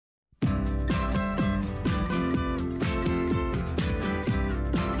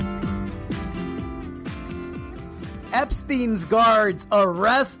Epstein's guards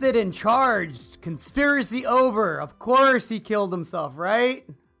arrested and charged. Conspiracy over. Of course he killed himself, right?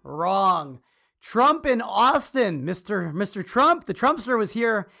 Wrong. Trump in Austin. Mr. Trump, the Trumpster, was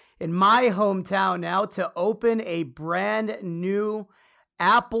here in my hometown now to open a brand new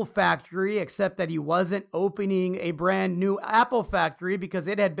Apple factory, except that he wasn't opening a brand new Apple factory because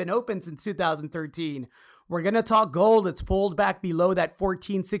it had been open since 2013. We're going to talk gold. It's pulled back below that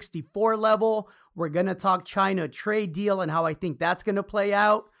 1464 level. We're going to talk China trade deal and how I think that's going to play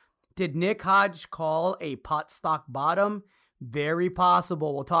out. Did Nick Hodge call a pot stock bottom? Very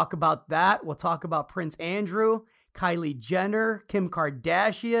possible. We'll talk about that. We'll talk about Prince Andrew, Kylie Jenner, Kim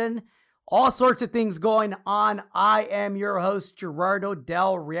Kardashian, all sorts of things going on. I am your host, Gerardo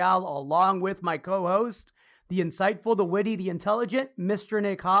Del Real, along with my co-host, the insightful, the witty, the intelligent, Mr.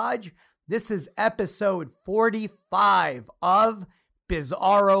 Nick Hodge. This is episode 45 of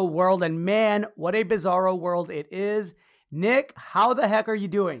Bizarro World. And man, what a bizarro world it is. Nick, how the heck are you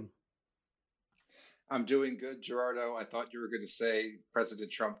doing? I'm doing good, Gerardo. I thought you were going to say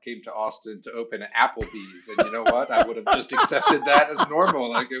President Trump came to Austin to open an Applebee's. And you know what? I would have just accepted that as normal.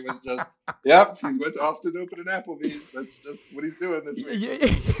 Like it was just, yep, he went to Austin to open an Applebee's. That's just what he's doing this week.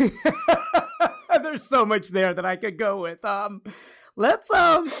 There's so much there that I could go with. Let's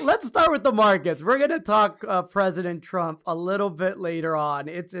start with the markets. We're going to talk President Trump a little bit later on.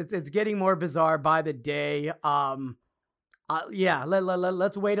 It's getting more bizarre by the day.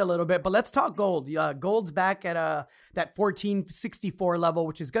 Let's wait a little bit, but let's talk gold. Gold's back at that 1464 level,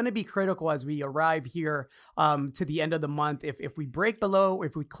 which is going to be critical as we arrive here to the end of the month. If we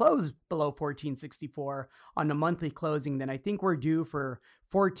close below 1464 on the monthly closing, then I think we're due for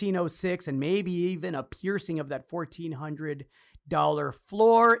 1406 and maybe even a piercing of that $1,400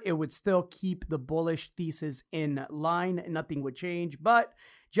 floor. It would still keep the bullish thesis in line. Nothing would change, but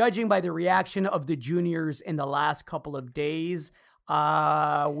judging by the reaction of the juniors in the last couple of days,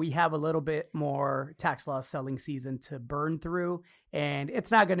 we have a little bit more tax loss selling season to burn through, and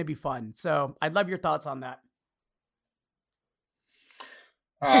it's not going to be fun. So I'd love your thoughts on that.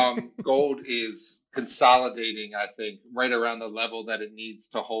 Gold is consolidating, I think, right around the level that it needs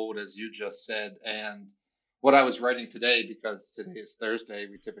to hold, as you just said. And what I was writing today, because today is Thursday,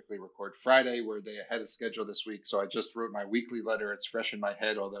 we typically record Friday. We're a day ahead of schedule this week. So I just wrote my weekly letter. It's fresh in my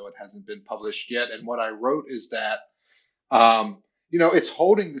head, although it hasn't been published yet. And what I wrote is that, it's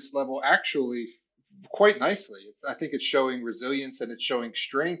holding this level actually quite nicely. I think it's showing resilience and it's showing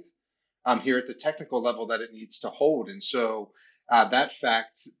strength here at the technical level that it needs to hold. And so that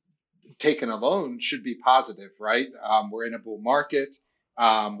fact taken alone should be positive, right? We're in a bull market.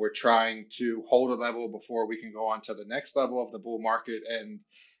 We're trying to hold a level before we can go on to the next level of the bull market. And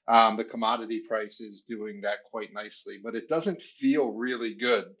the commodity price is doing that quite nicely. But it doesn't feel really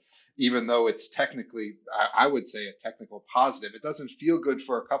good, even though it's technically, I would say, a technical positive. It doesn't feel good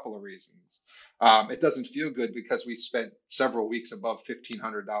for a couple of reasons. It doesn't feel good because we spent several weeks above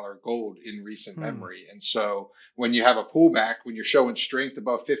 $1,500 gold in recent memory. And so when you have a pullback, when you're showing strength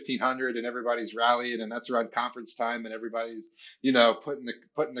above 1,500 and everybody's rallying, and that's around conference time and everybody's,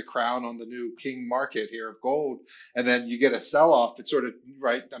 putting the crown on the new king market here of gold, and then you get a sell off, it sort of,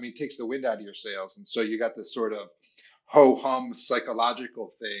 right, takes the wind out of your sails. And so you got this sort of ho-hum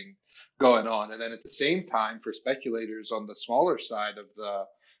psychological thing going on. And then at the same time, for speculators on the smaller side of the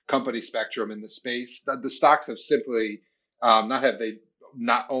company spectrum in the space, the stocks have simply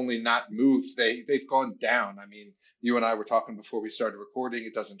not only not moved, they've gone down. You and I were talking before we started recording.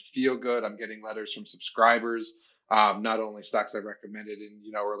 It doesn't feel good. I'm getting letters from subscribers. Not only stocks I recommended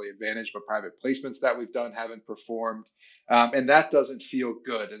in early advantage, but private placements that we've done haven't performed, and that doesn't feel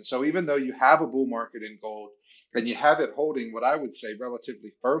good. And so even though you have a bull market in gold and you have it holding what I would say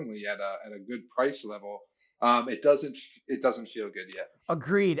relatively firmly at a good price level, it doesn't feel good yet.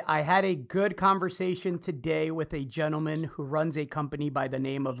 Agreed. I had a good conversation today with a gentleman who runs a company by the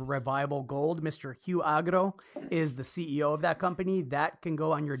name of Revival Gold. Mr. Hugh Agro is the CEO of that company. That can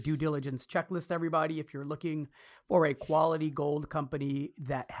go on your due diligence checklist, everybody. If you're looking for a quality gold company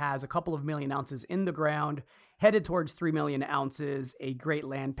that has a couple of million ounces in the ground, headed towards 3 million ounces, a great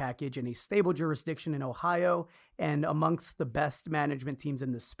land package in a stable jurisdiction in Ohio, and amongst the best management teams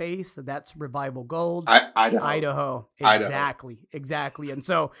in the space. So that's Revival Gold. Idaho. Exactly. And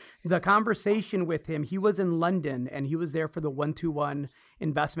so the conversation with him, he was in London and he was there for the 121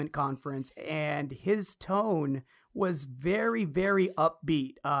 investment conference, and his tone was very, very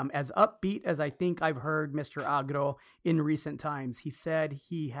upbeat, as upbeat as I think I've heard Mr. Agro in recent times. He said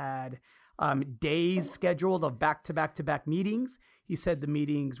he had days scheduled of back-to-back-to-back meetings. He said the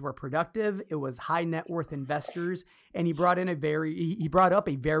meetings were productive. It was high net worth investors. And he brought up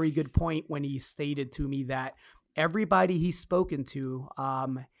a very good point when he stated to me that everybody he's spoken to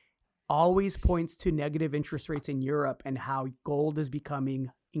always points to negative interest rates in Europe and how gold is becoming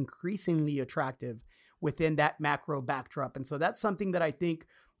increasingly attractive within that macro backdrop. And so that's something that I think,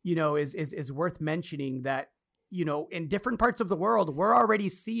 is worth mentioning, that, in different parts of the world, we're already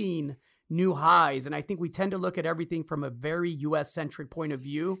seeing new highs. And I think we tend to look at everything from a very US centric point of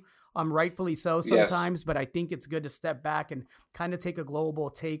view. Rightfully so sometimes, yes. But I think it's good to step back and kind of take a global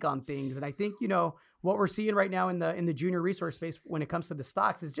take on things. And I think, what we're seeing right now in the junior resource space when it comes to the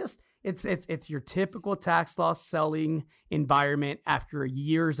stocks is just, it's your typical tax loss selling environment after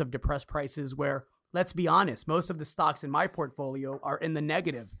years of depressed prices where, let's be honest, most of the stocks in my portfolio are in the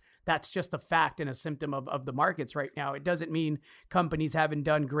negative. That's just a fact and a symptom of the markets right now. It doesn't mean companies haven't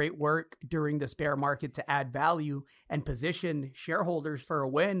done great work during this bear market to add value and position shareholders for a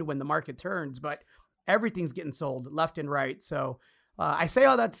win when the market turns, but everything's getting sold left and right. So I say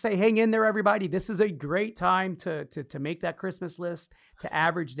all that to say, hang in there, everybody. This is a great time to make that Christmas list, to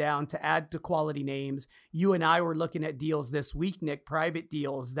average down, to add to quality names. You and I were looking at deals this week, Nick, private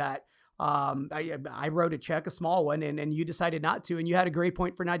deals that I wrote a check, a small one, and you decided not to, and you had a great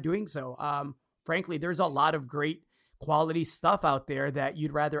point for not doing so. Frankly, there's a lot of great quality stuff out there that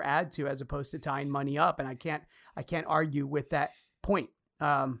you'd rather add to as opposed to tying money up. And I can't argue with that point.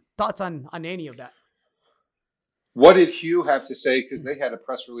 Thoughts on any of that? What did Hugh have to say? Because they had a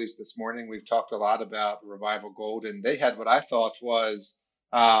press release this morning. We've talked a lot about Revival Gold, and they had what I thought was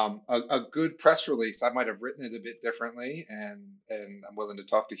a good press release. I might have written it a bit differently, and I'm willing to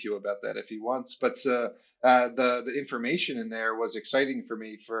talk to Hugh about that if he wants. But the information in there was exciting for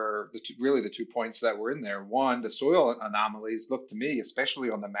me for the 2 points that were in there. One, the soil anomalies look to me, especially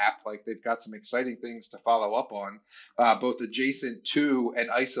on the map, like they've got some exciting things to follow up on, both adjacent to and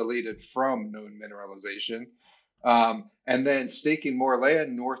isolated from known mineralization. And then staking more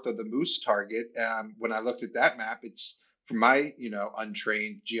land north of the Moose target. When I looked at that map, it's, from my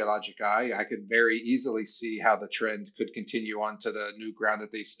untrained geologic eye, I could very easily see how the trend could continue on to the new ground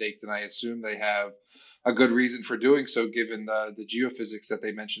that they staked, and I assume they have a good reason for doing so, given the geophysics that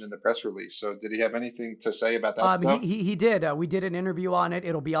they mentioned in the press release. So did he have anything to say about that stuff? He did. We did an interview on it.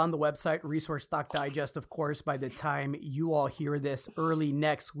 It'll be on the website, Resource Stock Digest, of course, by the time you all hear this early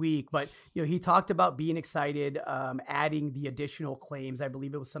next week. But, he talked about being excited, adding the additional claims. I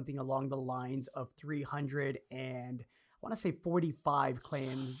believe it was something along the lines of 345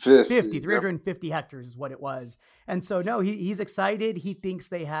 claims, 350 hectares is what it was. And so, no, he's excited. He thinks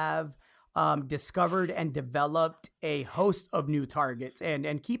they have discovered and developed a host of new targets.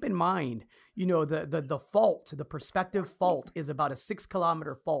 And keep in mind, the fault, the prospective fault is about a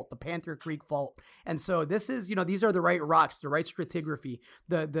 6-kilometer fault, the Panther Creek fault. And so this is, these are the right rocks, the right stratigraphy,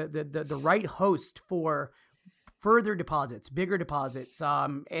 the right host for further deposits, bigger deposits.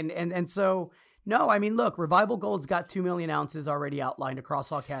 And so, no, I mean, look, Revival Gold's got 2 million ounces already outlined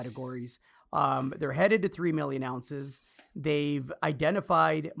across all categories. They're headed to 3 million ounces. They've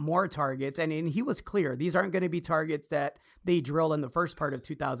identified more targets, and he was clear. These aren't going to be targets that they drill in the first part of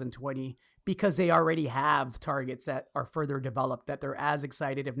 2020 because they already have targets that are further developed that they're as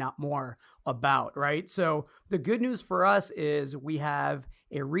excited, if not more, about, right? So the good news for us is we have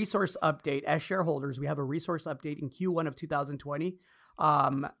a resource update. As shareholders, we have a resource update in Q1 of 2020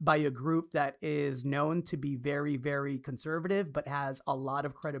 by a group that is known to be very, very conservative, but has a lot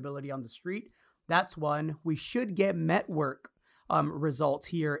of credibility on the street. That's one. We should get Metwork results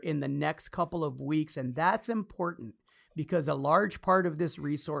here in the next couple of weeks, and that's important because a large part of this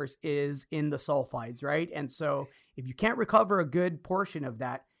resource is in the sulfides, right? And so if you can't recover a good portion of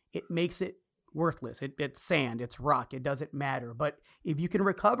that, it makes it worthless. It's sand, it's rock, it doesn't matter. But if you can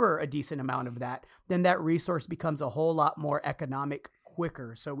recover a decent amount of that, then that resource becomes a whole lot more economic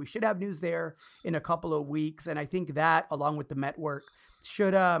quicker. So we should have news there in a couple of weeks. And I think that, along with the Metwork,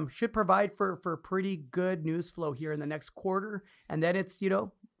 should provide for pretty good news flow here in the next quarter. And then it's,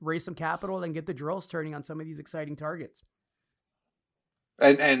 raise some capital and get the drills turning on some of these exciting targets.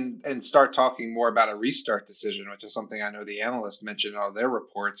 And start talking more about a restart decision, which is something I know the analysts mentioned in all their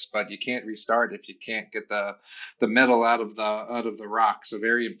reports. But you can't restart if you can't get the metal out of the rock. So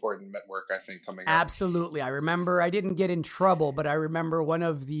very important Metwork, I think, coming up. Absolutely. I remember I didn't get in trouble, but I remember one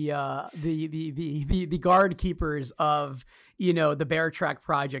of the guard keepers of the Bear Track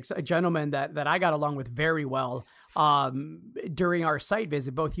projects, a gentleman that I got along with very well. During our site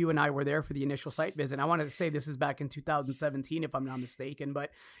visit, both you and I were there for the initial site visit. I wanted to say this is back in 2017, if I'm not mistaken,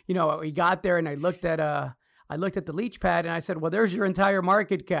 but we got there and I looked at I looked at the leach pad and I said, well, there's your entire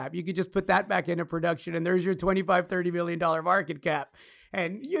market cap. You could just put that back into production and there's your $25-30 million market cap.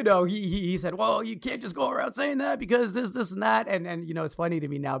 And, he said, well, you can't just go around saying that because this, and that. And, it's funny to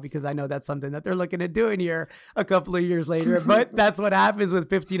me now because I know that's something that they're looking at doing here a couple of years later. But that's what happens with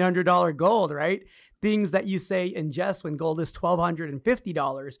 $1,500 gold, right? Things that you say in jest when gold is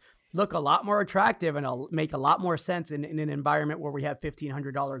 $1,250 look a lot more attractive and make a lot more sense in an environment where we have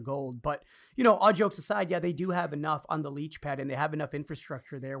 $1,500 gold. But, all jokes aside, yeah, they do have enough on the leach pad and they have enough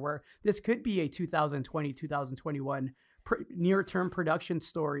infrastructure there where this could be a 2020, 2021 near-term production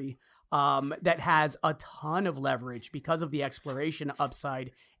story that has a ton of leverage because of the exploration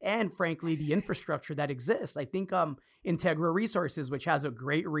upside and, frankly, the infrastructure that exists. I think Integra Resources, which has a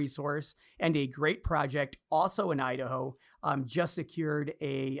great resource and a great project also in Idaho, just secured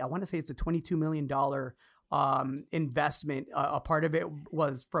I want to say it's a $22 million investment. A part of it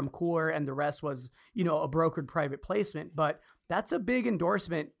was from Core and the rest was, a brokered private placement. But that's a big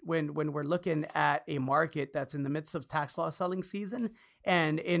endorsement when we're looking at a market that's in the midst of tax law selling season.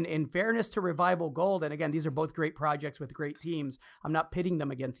 And in fairness to Revival Gold, and again, these are both great projects with great teams. I'm not pitting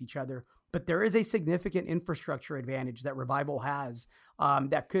them against each other, but there is a significant infrastructure advantage that Revival has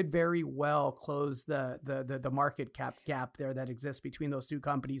that could very well close the market cap gap there that exists between those two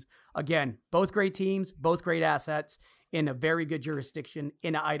companies. Again, both great teams, both great assets in a very good jurisdiction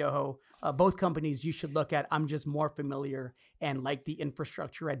in Idaho. Both companies you should look at. I'm just more familiar and like the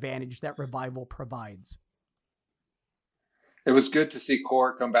infrastructure advantage that Revival provides. It was good to see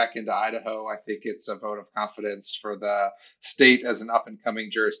Core come back into Idaho. I think it's a vote of confidence for the state as an up and coming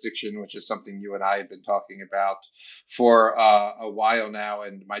jurisdiction, which is something you and I have been talking about for a while now.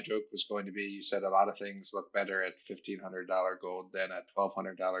 And my joke was going to be, you said a lot of things look better at $1,500 gold than at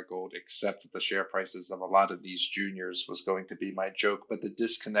 $1,200 gold, except that the share prices of a lot of these juniors was going to be my joke. But the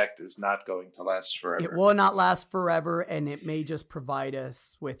disconnect is not going to last forever. It will not last forever, and it may just provide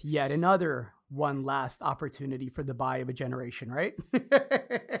us with yet another one last opportunity for the buy of a generation, right?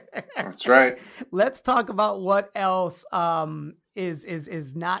 That's right. Let's talk about what else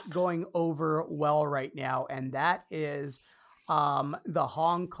is not going over well right now, and that is the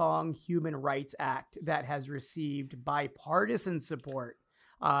Hong Kong Human Rights Act that has received bipartisan support.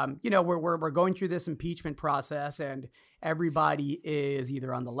 We're going through this impeachment process, and everybody is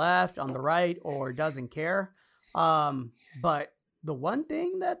either on the left, on the right, or doesn't care. But the one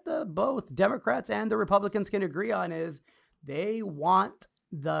thing that both Democrats and the Republicans can agree on is they want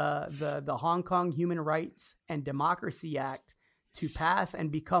the Hong Kong Human Rights and Democracy Act to pass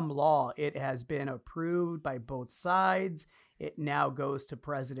and become law. It has been approved by both sides. It now goes to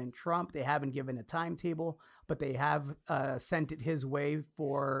President Trump. They haven't given a timetable, but they have sent it his way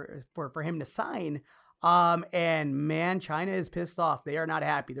for him to sign. And man, China is pissed off. They are not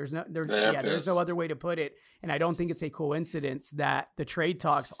happy. There's no other way to put it. And I don't think it's a coincidence that the trade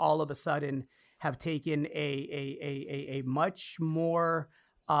talks all of a sudden have taken a much more,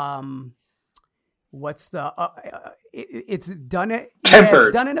 it's done it. Tempered. Yeah,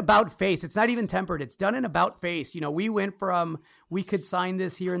 it's done in about face. It's not even tempered. It's done in about face. We went from, we could sign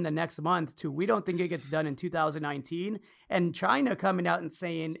this here in the next month to, we don't think it gets done in 2019. And China coming out and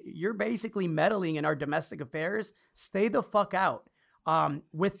saying, you're basically meddling in our domestic affairs. Stay the fuck out.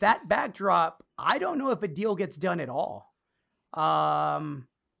 With that backdrop, I don't know if a deal gets done at all.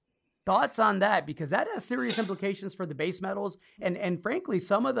 Thoughts on that, because that has serious implications for the base metals and frankly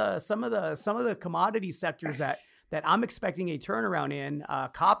some of the commodity sectors that I'm expecting a turnaround in,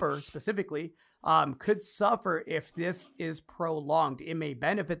 copper specifically, could suffer if this is prolonged. It may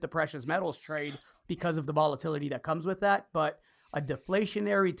benefit the precious metals trade because of the volatility that comes with that, but a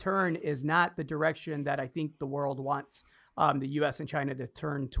deflationary turn is not the direction that I think the world wants the U.S. and China to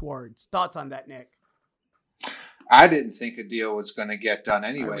turn towards. Thoughts on that, Nick? I didn't think a deal was going to get done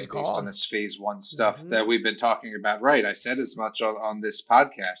anyway, based on this phase one stuff that we've been talking about. Right. I said as much on this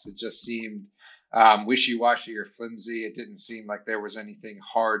podcast. It just seemed wishy-washy or flimsy. It didn't seem like there was anything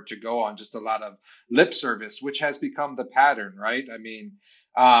hard to go on, just a lot of lip service, which has become the pattern, right? I mean,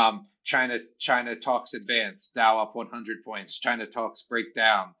 China talks advance, Dow up 100 points. China talks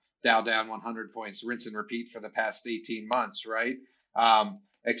breakdown, Dow down 100 points, rinse and repeat for the past 18 months, right?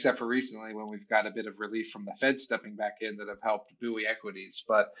 Except for recently when we've got a bit of relief from the Fed stepping back in that have helped buoy equities.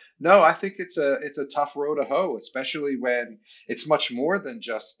 But no, I think it's a tough row to hoe, especially when it's much more than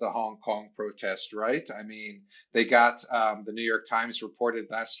just the Hong Kong protest, right? I mean, they got the New York Times reported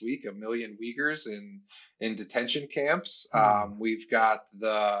last week 1 million Uyghurs in detention camps. We've got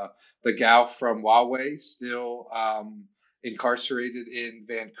the gal from Huawei still incarcerated in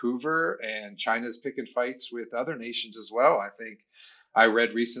Vancouver, and China's picking fights with other nations as well. I think I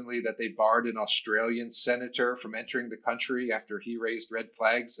read recently that they barred an Australian senator from entering the country after he raised red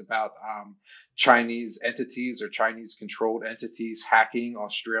flags about Chinese entities or Chinese controlled entities hacking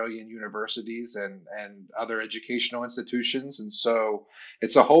Australian universities and other educational institutions. And so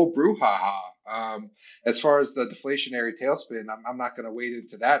it's a whole brouhaha. As far as the deflationary tailspin, I'm not going to wade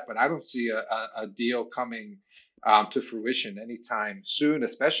into that, but I don't see a deal coming to fruition anytime soon,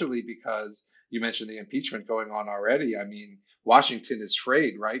 especially because you mentioned the impeachment going on already. I mean, Washington is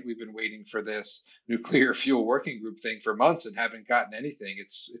frayed, right? We've been waiting for this nuclear fuel working group thing for months and haven't gotten anything.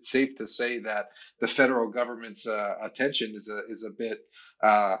 It's safe to say that the federal government's attention is a bit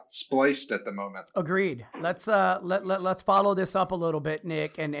spliced at the moment. Agreed. Let's follow this up a little bit,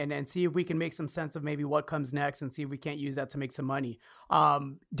 Nick, and see if we can make some sense of maybe what comes next, and see if we can't use that to make some money.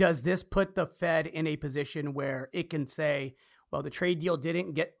 Does this put the Fed in a position where it can say, well, the trade deal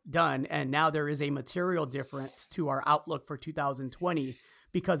didn't get done, and now there is a material difference to our outlook for 2020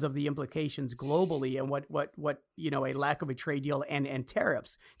 because of the implications globally and what a lack of a trade deal and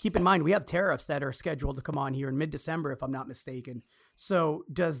tariffs. Keep in mind, we have tariffs that are scheduled to come on here in mid-December, if I'm not mistaken. So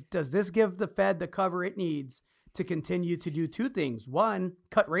does this give the Fed the cover it needs to continue to do two things? One,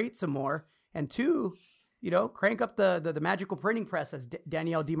 cut rates some more, and two, crank up the magical printing press, as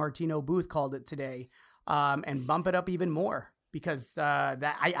Danielle DiMartino Booth called it today, and bump it up even more, because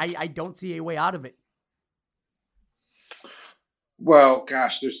that I don't see a way out of it. Well,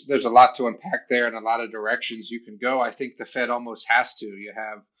 gosh, there's a lot to unpack there and a lot of directions you can go. I think the Fed almost has to. You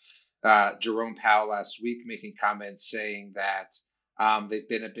have Jerome Powell last week making comments saying that they've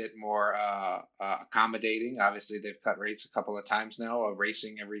been a bit more accommodating. Obviously, they've cut rates a couple of times now,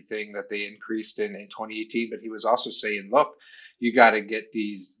 erasing everything that they increased in 2018. But he was also saying, look, you got to get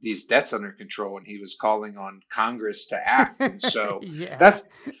these debts under control. And he was calling on Congress to act. And so yeah, that's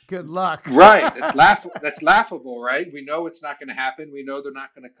good luck. right. That's laughable, right? We know it's not going to happen. We know they're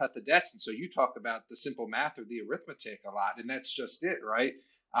not going to cut the debts. And so you talk about the simple math or the arithmetic a lot. And that's just it, right?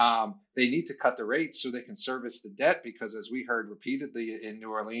 They need to cut the rates so they can service the debt, because as we heard repeatedly in New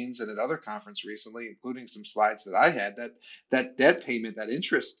Orleans and at other conference recently, including some slides that I had, that debt payment, that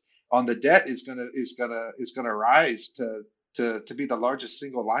interest on the debt is gonna rise to be the largest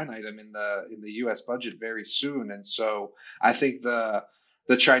single line item in the U.S. budget very soon. And so I think the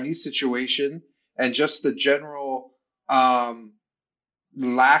Chinese situation and just the general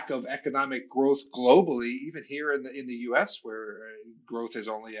lack of economic growth globally, even here in the U.S., where growth is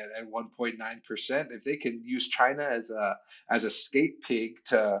only at 1.9%. If they can use China as a skate pig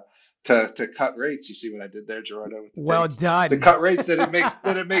to cut rates, you see what I did there, Gerardo? With the well pigs? done. To cut rates, then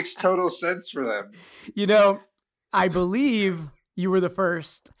it makes total sense for them. I believe you were the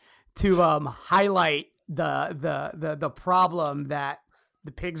first to highlight the problem that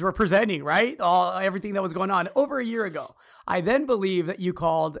the pigs were presenting, right? Everything that was going on over a year ago. I then believe that you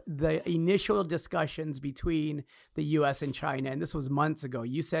called the initial discussions between the U.S. and China, and this was months ago.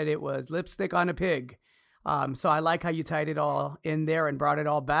 You said it was lipstick on a pig. So I like how you tied it all in there and brought it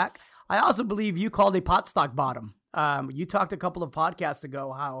all back. I also believe you called a pot stock bottom. You talked a couple of podcasts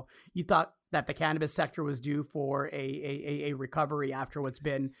ago how you thought that the cannabis sector was due for a recovery after what's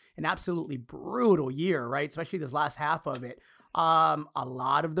been an absolutely brutal year, right? Especially this last half of it. A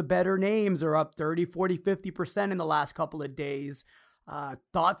lot of the better names are up 30, 40, 50% in the last couple of days.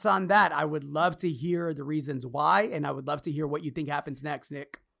 Thoughts on that? I would love to hear the reasons why, and I would love to hear what you think happens next,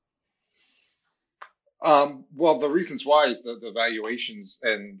 Nick. Well, the reasons why is the valuations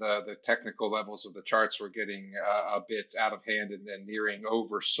and the technical levels of the charts were getting a bit out of hand and nearing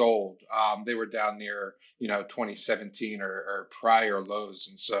oversold. They were down near 2017 or prior lows,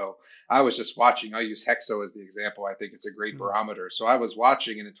 and so I was just watching. I use Hexo as the example. I think it's a great barometer. So I was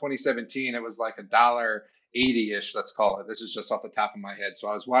watching, and in 2017 it was like $1.80-ish, let's call it. This is just off the top of my head. So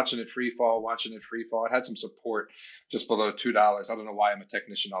I was watching it free fall. It had some support just below $2. I don't know why I'm a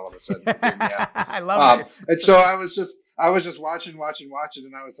technician all of a sudden. I love this. And so I was just watching,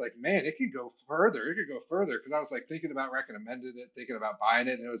 and I was like, man, it could go further. It could go further, because I was like thinking about recommending it, thinking about buying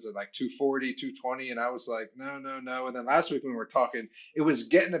it, and it was at like 240, 220, and I was like, no. And then last week when we were talking, it was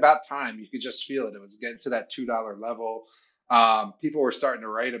getting about time. You could just feel it. It was getting to that $2 level. People were starting to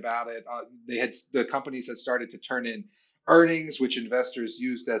write about it. The companies had started to turn in earnings, which investors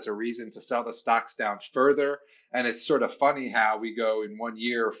used as a reason to sell the stocks down further. And it's sort of funny how we go in 1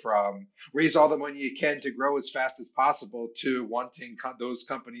 year from raise all the money you can to grow as fast as possible to wanting those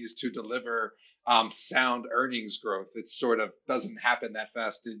companies to deliver sound earnings growth. It sort of doesn't happen that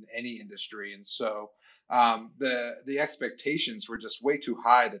fast in any industry. And so the expectations were just way too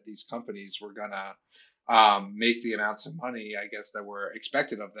high that these companies were gonna make the amounts of money, I guess, that were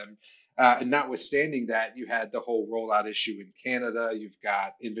expected of them. And notwithstanding that, you had the whole rollout issue in Canada. You've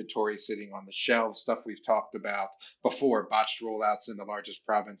got inventory sitting on the shelves, stuff we've talked about before, botched rollouts in the largest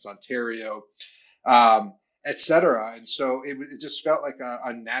province, Ontario, et cetera. And so it just felt like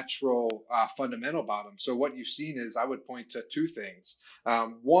a natural fundamental bottom. So what you've seen is, I would point to two things.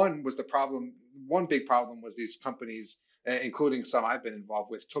 One was the problem. One big problem was these companies, including some I've been involved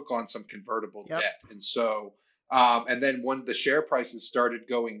with, took on some convertible Yep. debt. And so, and then when the share prices started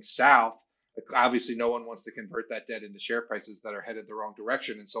going south, obviously no one wants to convert that debt into share prices that are headed the wrong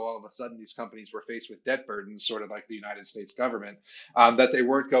direction. And so all of a sudden, these companies were faced with debt burdens, sort of like the United States government, that they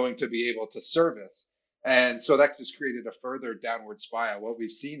weren't going to be able to service. And so that just created a further downward spiral. What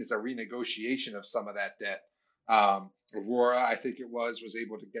we've seen is a renegotiation of some of that debt. Aurora, I think it was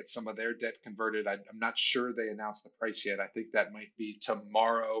able to get some of their debt converted. I'm not sure they announced the price yet. I think that might be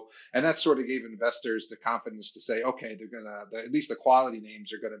tomorrow. And that sort of gave investors the confidence to say, okay, at least the quality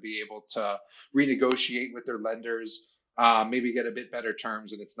names are going to be able to renegotiate with their lenders, maybe get a bit better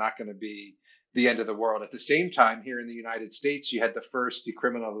terms, and it's not going to be the end of the world. At the same time, here in the United States, you had the first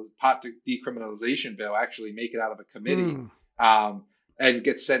pot decriminalization bill actually make it out of a committee. And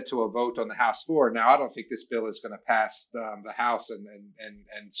get sent to a vote on the House floor. Now, I don't think this bill is going to pass the House and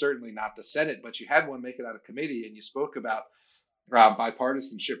certainly not the Senate, but you had one make it out of committee, and you spoke about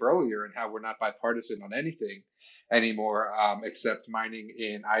bipartisanship earlier and how we're not bipartisan on anything anymore, except mining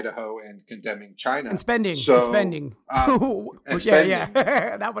in Idaho and condemning China. And spending. And spending.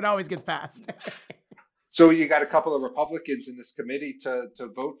 Yeah. That one always gets passed. So you got a couple of Republicans in this committee to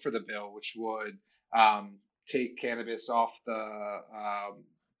vote for the bill, which would take cannabis off the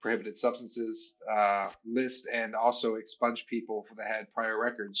prohibited substances list, and also expunge people that had prior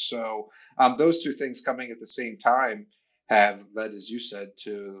records. So those two things coming at the same time have led, as you said,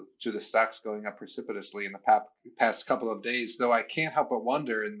 to the stocks going up precipitously in the past couple of days. Though I can't help but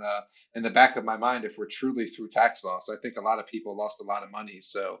wonder in the back of my mind if we're truly through tax loss. I think a lot of people lost a lot of money,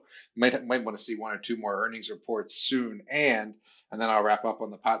 so might want to see one or two more earnings reports soon. And then I'll wrap up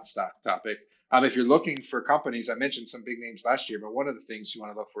on the pot stock topic. If you're looking for companies, I mentioned some big names last year, but one of the things you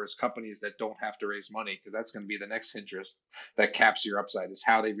want to look for is companies that don't have to raise money, because that's going to be the next interest that caps your upside, is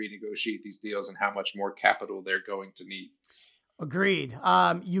how they renegotiate these deals and how much more capital they're going to need. Agreed.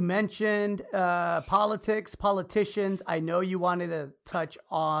 You mentioned politicians. I know you wanted to touch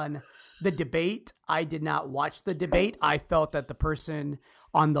on the debate. I did not watch the debate. I felt that the person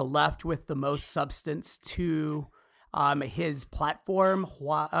on the left with the most substance to his platform,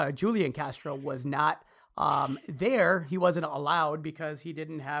 Julian Castro, was not there. He wasn't allowed because he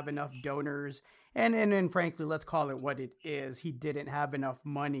didn't have enough donors. And frankly, let's call it what it is. He didn't have enough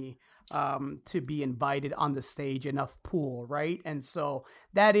money to be invited on the stage, enough pool, right? And so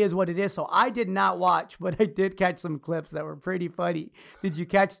that is what it is. So I did not watch, but I did catch some clips that were pretty funny. Did you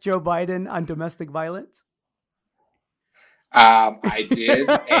catch Joe Biden on domestic violence? I did,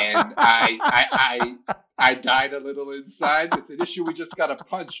 and I died a little inside. It's an issue we just got to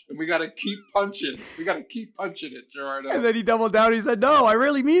punch, and we got to keep punching. We got to keep punching it, Gerardo. And then he doubled down. He said, "No, I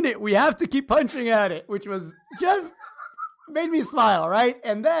really mean it. We have to keep punching at it," which was just made me smile, right?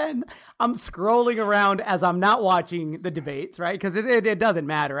 And then I'm scrolling around as I'm not watching the debates, right? Because it doesn't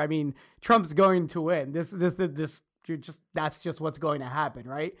matter. I mean, Trump's going to win. That's just what's going to happen,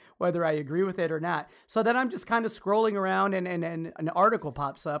 right? Whether I agree with it or not. So then I'm just kind of scrolling around, and an article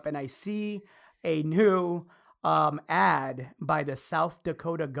pops up, and I see a new ad by the South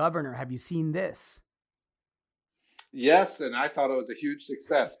Dakota governor. Have you seen this? Yes, and I thought it was a huge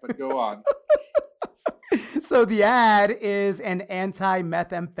success, but go on. So the ad is an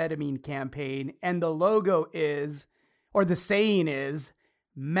anti-methamphetamine campaign, and the logo is, or the saying is,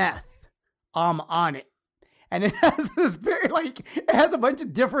 meth, I'm on it. And it has it has a bunch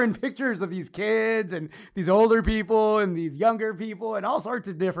of different pictures of these kids and these older people and these younger people and all sorts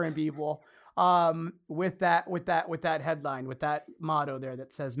of different people with that headline, with that motto there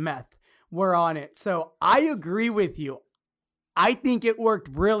that says meth, we're on it. So I agree with you. I think it worked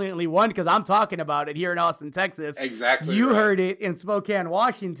brilliantly. One, because I'm talking about it here in Austin, Texas. Exactly. You heard it in Spokane,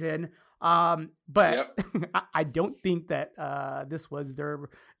 Washington. But yep. I don't think that this was their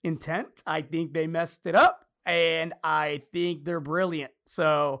intent. I think they messed it up. And I think they're brilliant.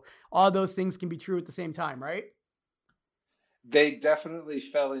 So all those things can be true at the same time, right? They definitely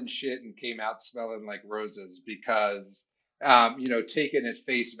fell in shit and came out smelling like roses because, taken at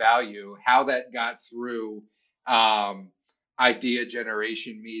face value, how that got through idea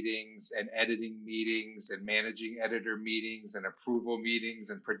generation meetings and editing meetings and managing editor meetings and approval meetings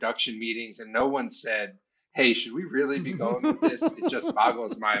and production meetings. And no one said, hey, should we really be going with this? It just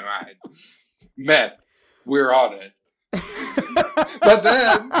boggles my mind. Meth. we're on it.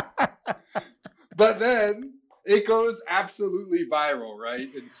 But then, it goes absolutely viral, right?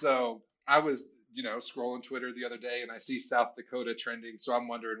 And so I was, scrolling Twitter the other day, and I see South Dakota trending. So I'm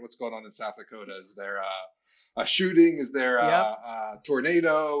wondering what's going on in South Dakota. Is there a shooting? Is there Yep. a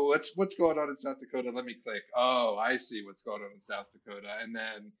tornado? What's going on in South Dakota? Let me click. Oh, I see what's going on in South Dakota. And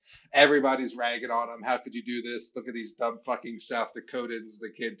then everybody's ragging on them. How could you do this? Look at these dumb fucking South Dakotans. They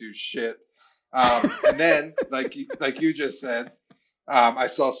can't do shit. And then, like you just said, I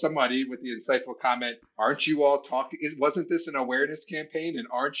saw somebody with the insightful comment, aren't you all talking? Wasn't this an awareness campaign? And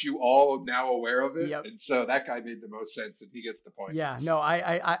aren't you all now aware of it? Yep. And so that guy made the most sense, and he gets the point. Yeah, no,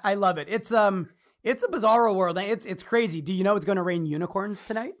 I love it. It's a bizarro world. It's crazy. Do you know it's going to rain unicorns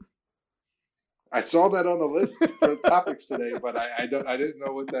tonight? I saw that on the list for topics today, but I didn't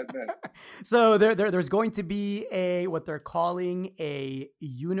know what that meant. So there's going to be what they're calling a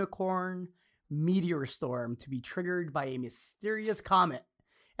unicorn meteor storm to be triggered by a mysterious comet.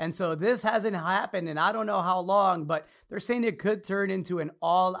 And so this hasn't happened in I don't know how long, but they're saying it could turn into an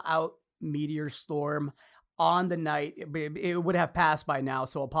all-out meteor storm on the night. It would have passed by now,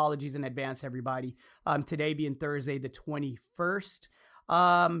 so apologies in advance, everybody. Today being Thursday, the 21st.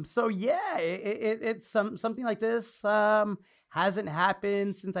 So yeah, it's something like this hasn't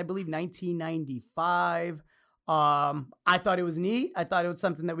happened since I believe 1995. I thought it was neat. I thought it was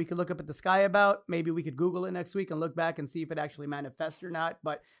something that we could look up at the sky about. Maybe we could Google it next week and look back and see if it actually manifests or not,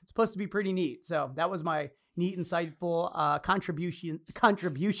 but it's supposed to be pretty neat. So that was my neat, insightful contribution,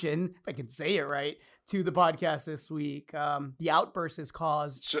 if I can say it right, to the podcast this week. The outburst is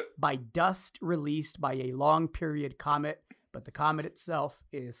caused by dust released by a long period comet, but the comet itself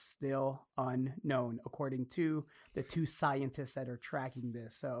is still unknown, according to the two scientists that are tracking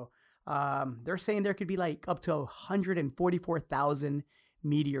this. So they're saying there could be like up to 144,000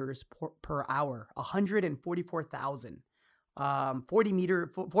 meteors per hour, 144,000,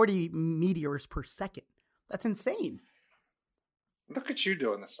 40 meteors per second. That's insane. Look at you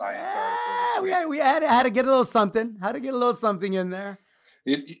doing the science article. We had to get a little something. Had to get a little something in there.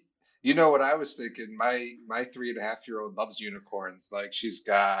 You know what I was thinking? My 3.5-year-old loves unicorns. Like she's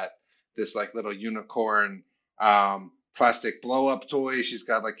got this like little unicorn plastic blow up toy. She's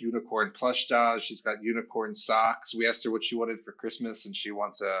got like unicorn plush dolls. She's got unicorn socks. We asked her what she wanted for Christmas, and she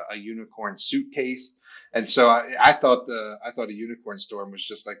wants a unicorn suitcase. And so I thought a unicorn storm was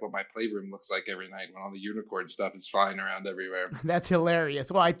just like what my playroom looks like every night when all the unicorn stuff is flying around everywhere. That's hilarious.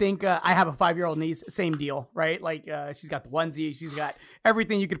 Well, I think I have a 5-year-old niece. Same deal, right? Like she's got the onesie. She's got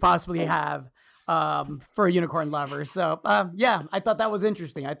everything you could possibly have for a unicorn lover. So yeah, I thought that was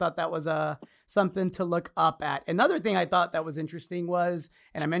interesting. I thought that was something to look up at. Another thing I thought that was interesting was,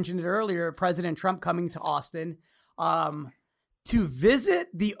 and I mentioned it earlier, President Trump coming to Austin to visit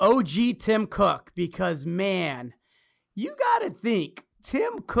the OG Tim Cook, because man, you got to think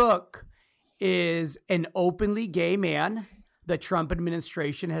Tim Cook is an openly gay man. The Trump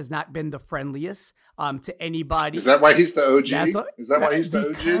administration has not been the friendliest to anybody. Is that why he's the OG? Is that why he's the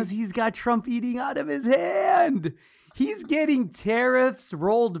OG? Because he's got Trump eating out of his hand. He's getting tariffs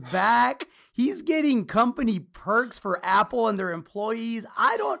rolled back. He's getting company perks for Apple and their employees.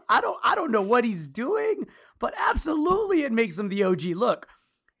 I don't know what he's doing, but absolutely it makes him the OG. Look,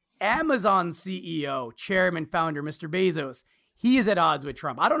 Amazon CEO, chairman, founder, Mr. Bezos, he is at odds with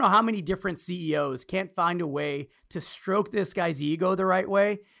Trump. I don't know how many different CEOs can't find a way to stroke this guy's ego the right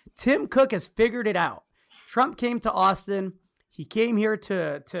way. Tim Cook has figured it out. Trump came to Austin. He came here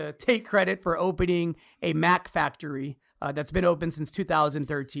to take credit for opening a Mac factory that's been open since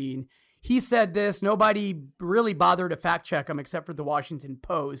 2013. He said this. Nobody really bothered to fact check him except for the Washington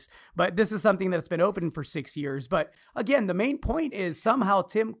Post. But this is something that's been open for 6 years. But again, the main point is somehow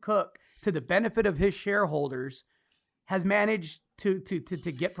Tim Cook, to the benefit of his shareholders, has managed to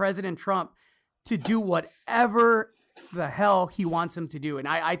get President Trump to do whatever the hell he wants him to do. And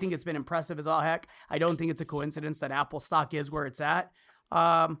I think it's been impressive as all heck. I don't think it's a coincidence that Apple stock is where it's at.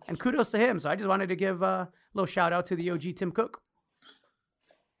 And kudos to him. So I just wanted to give a little shout out to the OG Tim Cook.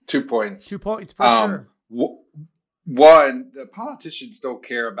 2 points. 2 points for sure. One, the politicians don't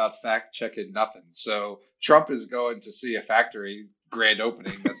care about fact checking nothing. So Trump is going to see a factory grand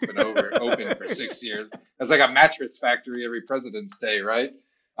opening that's been open for 6 years. It's like a mattress factory every President's Day, right?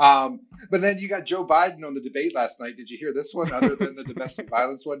 But then you got Joe Biden on the debate last night. Did you hear this one other than the domestic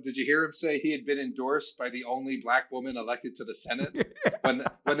violence one? Did you hear him say he had been endorsed by the only black woman elected to the Senate? When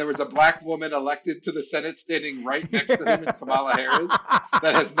there was a black woman elected to the Senate standing right next to him in Kamala Harris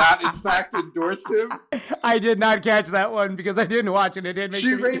that has not in fact endorsed him? I did not catch that one because I didn't watch it. It didn't make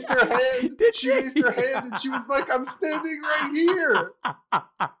She raised her hand. Did she raised her hand and she was like, I'm standing right here.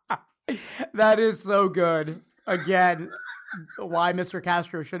 That is so good. Again, why Mr.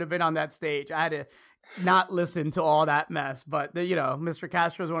 Castro should have been on that stage. I had to not listen to all that mess, but Mr.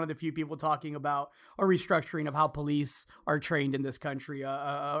 Castro is one of the few people talking about a restructuring of how police are trained in this country,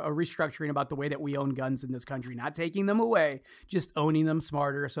 a restructuring about the way that we own guns in this country, not taking them away, just owning them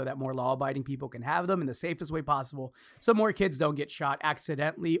smarter so that more law-abiding people can have them in the safest way possible, so more kids don't get shot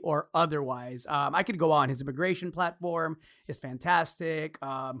accidentally or otherwise. I could go on. His immigration platform is fantastic.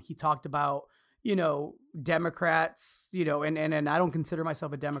 He talked about Democrats, and I don't consider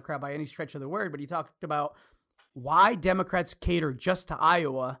myself a Democrat by any stretch of the word, but he talked about why Democrats cater just to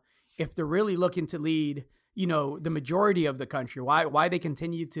Iowa if they're really looking to lead, the majority of the country, why they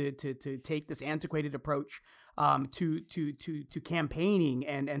continue to take this antiquated approach to campaigning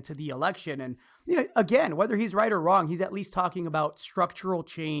and to the election. And again, whether he's right or wrong, he's at least talking about structural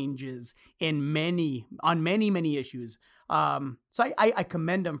changes on many issues. So I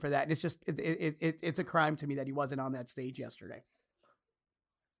commend him for that. And it's just, it's a crime to me that he wasn't on that stage yesterday.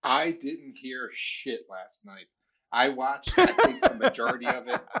 I didn't hear shit last night. I watched, I think, the majority of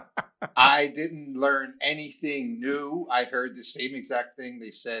it. I didn't learn anything new. I heard the same exact thing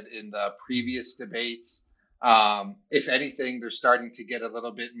they said in the previous debates. If anything, they're starting to get a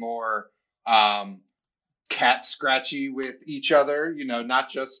little bit more cat scratchy with each other, not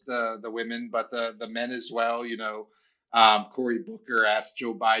just the women, but the men as well. Cory Booker asked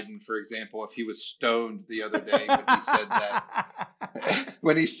Joe Biden, for example, if he was stoned the other day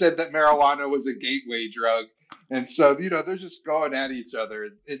when he said that marijuana was a gateway drug. And so, they're just going at each other.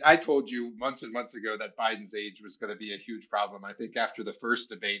 I told you months and months ago that Biden's age was going to be a huge problem, I think, after the first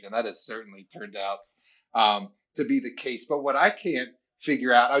debate. And that has certainly turned out to be the case. But what I can't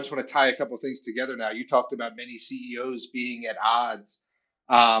figure out, I just want to tie a couple of things together now. You talked about many CEOs being at odds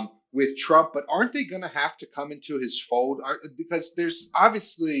with Trump, but aren't they going to have to come into his fold? Because there's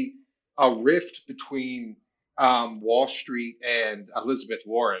obviously a rift between Wall Street and Elizabeth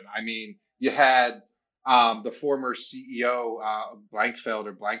Warren. I mean, you had the former CEO, Blankfeld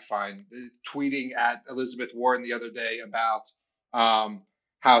or Blankfein, tweeting at Elizabeth Warren the other day about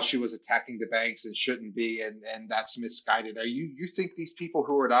how she was attacking the banks and shouldn't be, and that's misguided. You think these people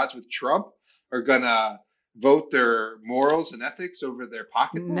who are at odds with Trump are going to vote their morals and ethics over their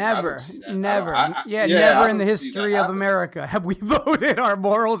pocketbooks? Never. Never in the history of America have we voted our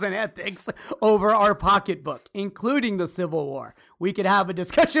morals and ethics over our pocketbook, including the Civil War. We could have a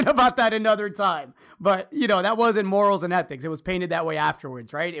discussion about that another time, but that wasn't morals and ethics. It was painted that way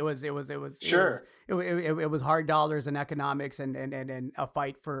afterwards, right? It was sure. It was hard dollars and economics and a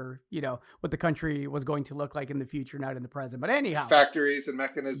fight for, what the country was going to look like in the future, not in the present. But anyhow, factories and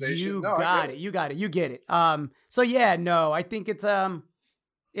mechanization. You got it. You get it. So yeah, no, I think it's a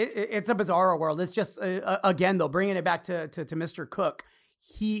bizarro world. It's just, again, though, bringing it back to Mr. Cook,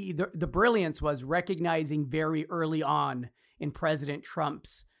 the brilliance was recognizing very early on in President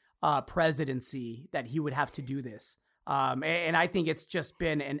Trump's presidency that he would have to do this. And I think it's just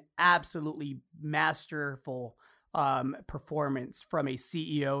been an absolutely masterful performance from a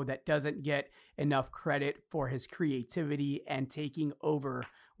CEO that doesn't get enough credit for his creativity and taking over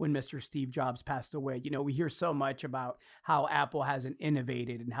when Mr. Steve Jobs passed away. We hear so much about how Apple hasn't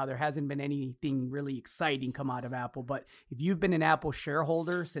innovated and how there hasn't been anything really exciting come out of Apple. But if you've been an Apple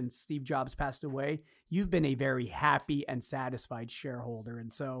shareholder since Steve Jobs passed away, you've been a very happy and satisfied shareholder.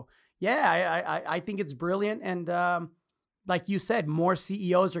 And so, yeah, I think it's brilliant. And like you said, more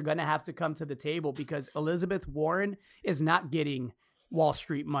CEOs are going to have to come to the table because Elizabeth Warren is not getting Wall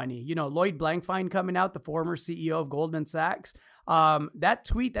Street money. Lloyd Blankfein coming out, the former CEO of Goldman Sachs,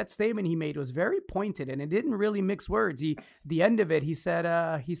 that statement he made was very pointed and it didn't really mix words. The end of it, he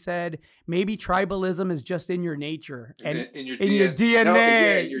said, maybe tribalism is just in your nature and in your DNA. No,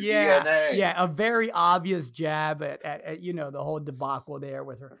 DNA. Yeah. A very obvious jab at the whole debacle there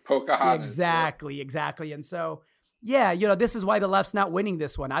with her. Pocahontas. Exactly. And so, yeah, this is why the left's not winning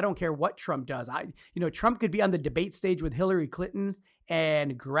this one. I don't care what Trump does. Trump could be on the debate stage with Hillary Clinton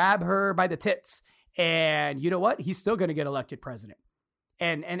and grab her by the tits. And you know what? He's still going to get elected president.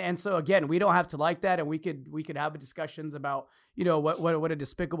 And so again, we don't have to like that. And we could have discussions about, what a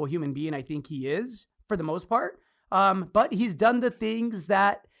despicable human being I think he is for the most part. But he's done the things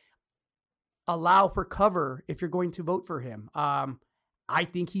that allow for cover if you're going to vote for him. I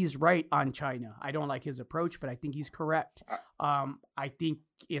think he's right on China. I don't like his approach, but I think he's correct. I think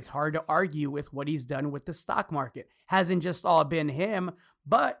it's hard to argue with what he's done with the stock market. Hasn't just all been him,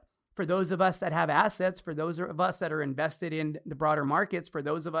 but for those of us that have assets, for those of us that are invested in the broader markets, for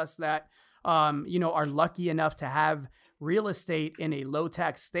those of us that, are lucky enough to have real estate in a low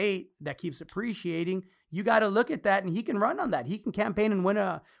tax state that keeps appreciating, you got to look at that, and he can run on that. He can campaign and win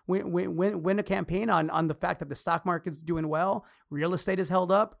a campaign on the fact that the stock market's doing well, real estate is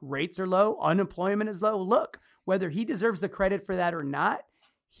held up, rates are low, unemployment is low. Look, whether he deserves the credit for that or not,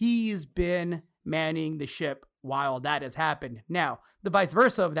 he's been manning the ship while that has happened. Now, the vice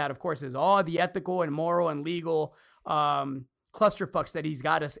versa of that, of course, is all the ethical and moral and legal clusterfucks that he's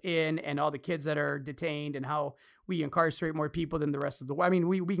got us in, and all the kids that are detained, and how we incarcerate more people than the rest of the world. I mean,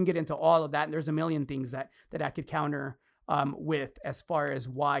 we can get into all of that, and there's a million things that I could counter with as far as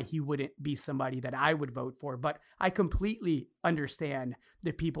why he wouldn't be somebody that I would vote for. But I completely understand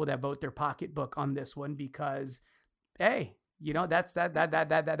the people that vote their pocketbook on this one, because, hey, that's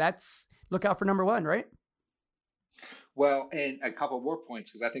look out for number one, right? Well, and a couple more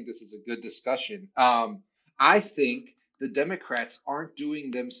points, because I think this is a good discussion. I think the Democrats aren't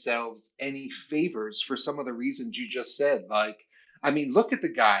doing themselves any favors for some of the reasons you just said. Like, I mean, look at the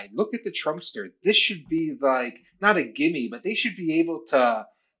guy, look at the Trumpster. This should be like not a gimme, but they should be able to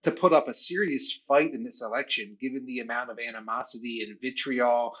put up a serious fight in this election, given the amount of animosity and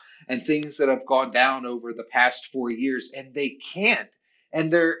vitriol and things that have gone down over the past 4 years, and they can't.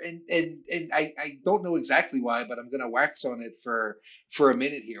 And they're and I don't know exactly why, but I'm going to wax on it for a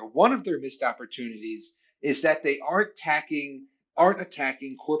minute here. One of their missed opportunities is that they aren't attacking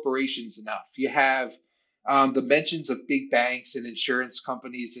corporations enough. You have the mentions of big banks and insurance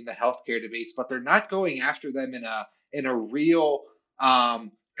companies in the healthcare debates, but they're not going after them in a real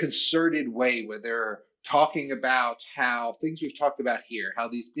concerted way, where they're talking about how things we've talked about here, how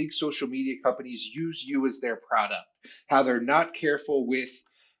these big social media companies use you as their product, how they're not careful with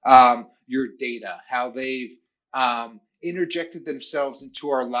your data, how they've interjected themselves into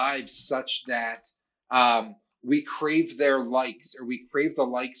our lives such that we crave their likes, or we crave the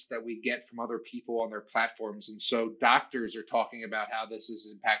likes that we get from other people on their platforms. And so doctors are talking about how this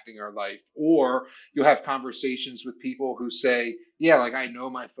is impacting our life. Or you'll have conversations with people who say, yeah, like, I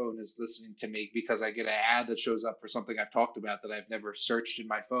know my phone is listening to me because I get an ad that shows up for something I've talked about that I've never searched in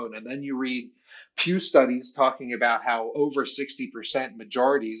my phone. And then you read Pew studies talking about how over 60%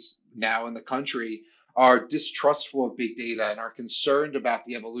 majorities now in the country are distrustful of big data and are concerned about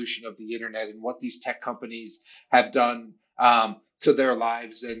the evolution of the internet and what these tech companies have done to their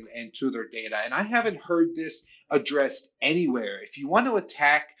lives and to their data. And I haven't heard this addressed anywhere. If you want to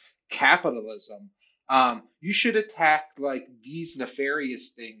attack capitalism, you should attack like these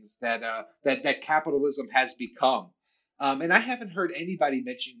nefarious things that capitalism has become. And I haven't heard anybody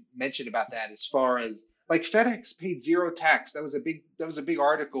mention about that, as far as like FedEx paid zero tax. That was a big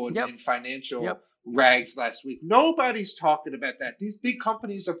article in Financial Rags last week. Nobody's talking about that. These big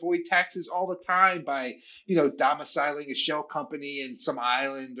companies avoid taxes all the time by, domiciling a shell company in some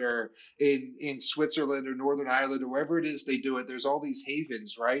island, or in Switzerland or Northern Ireland or wherever it is they do it. There's all these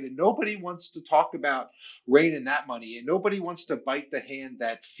havens, right? And nobody wants to talk about raining that money, and nobody wants to bite the hand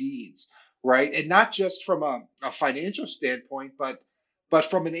that feeds, right? And not just from a financial standpoint, but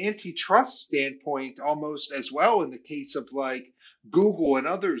from an antitrust standpoint almost as well, in the case of like Google and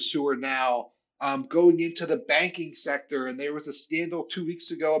others who are now going into the banking sector. And there was a scandal 2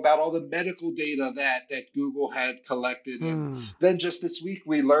 weeks ago about all the medical data that Google had collected. And then just this week,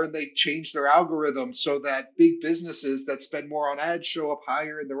 we learned they changed their algorithm so that big businesses that spend more on ads show up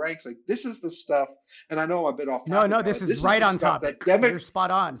higher in the ranks. Like, this is the stuff. And I know I'm a bit off topic. No, this is right on topic. You're spot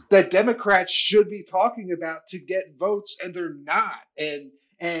on. That Democrats should be talking about to get votes, and they're not. And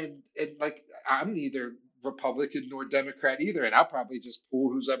like, I'm neither Republican nor Democrat either, and I'll probably just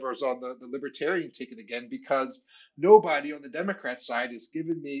pull whoever's on the libertarian ticket again, because nobody on the Democrat side has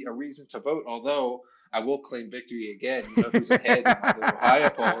given me a reason to vote. Although I will claim victory again. You know who's ahead in the Ohio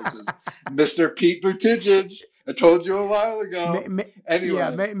polls is Mr. Pete Buttigieg. I told you a while ago. Anyway,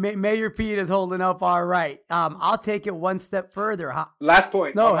 yeah, Mayor Pete is holding up all right. I'll take it one step further. Last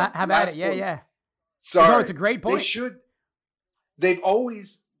point. No, have at it. Yeah. Sorry. No, it's a great point.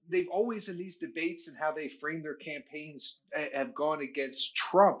 They've always in these debates and how they frame their campaigns have gone against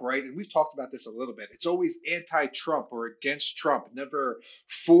Trump, right? And we've talked about this a little bit. It's always anti-Trump or against Trump, never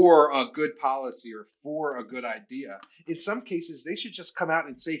for a good policy or for a good idea. In some cases, they should just come out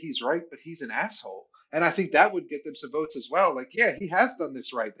and say he's right, but he's an asshole. And I think that would get them some votes as well. Like, yeah, he has done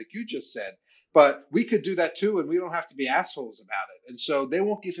this right, like you just said. But we could do that too, and we don't have to be assholes about it. And so they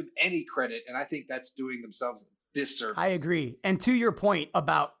won't give him any credit, and I think that's doing themselves a disservice. I agree. And to your point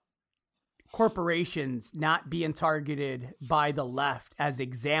about corporations not being targeted by the left as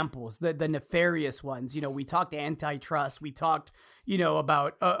examples, the nefarious ones. We talked antitrust. We talked,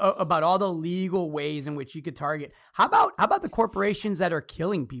 about all the legal ways in which you could target. How about the corporations that are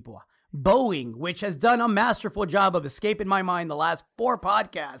killing people? Boeing, which has done a masterful job of escaping my mind the last 4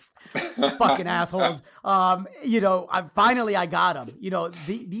 podcasts. Fucking assholes. I got them.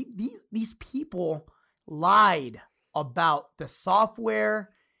 These people lied about the software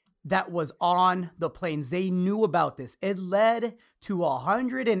that was on the planes. They knew about this. It led to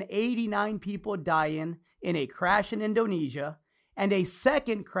 189 people dying in a crash in Indonesia and a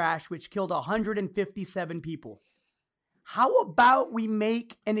second crash which killed 157 people. How about we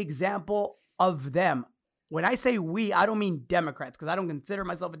make an example of them? When I say we, I don't mean Democrats, because I don't consider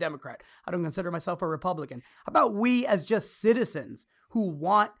myself a Democrat. I don't consider myself a Republican. How about we as just citizens who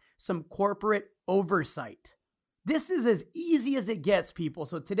want some corporate oversight? This is as easy as it gets, people.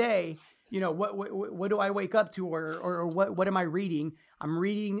 So today, what do I wake up to, or what am I reading? I'm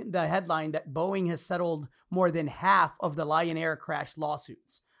reading the headline that Boeing has settled more than half of the Lion Air crash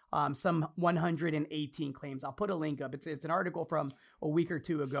lawsuits. Some 118 claims. I'll put a link up. It's an article from a week or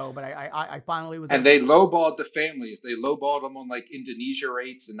two ago, but I finally was. And they lowballed the families. They lowballed them on like Indonesia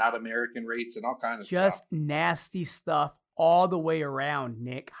rates and not American rates and all kinds of stuff. Just nasty stuff all the way around,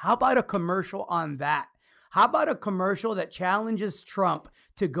 Nick. How about a commercial on that? How about a commercial that challenges Trump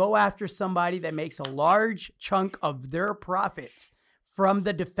to go after somebody that makes a large chunk of their profits from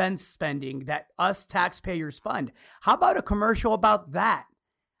the defense spending that us taxpayers fund? How about a commercial about that?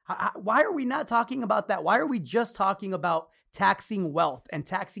 Why are we not talking about that? Why are we just talking about taxing wealth and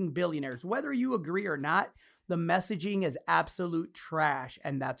taxing billionaires? Whether you agree or not, the messaging is absolute trash.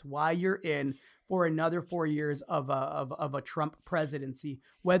 And that's why you're in for another 4 years of a Trump presidency.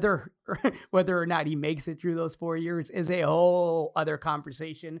 Whether or not he makes it through those 4 years is a whole other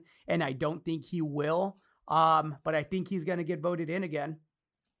conversation. And I don't think he will. But I think he's going to get voted in again.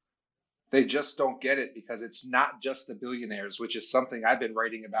 They just don't get it because it's not just the billionaires, which is something I've been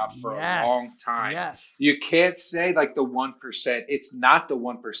writing about for a long time. Yes. You can't say like the 1%. It's not the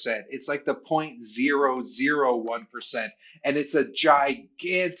 1%. It's like the 0.001%. And it's a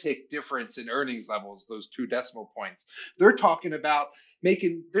gigantic difference in earnings levels, those 2 decimal points. They're talking about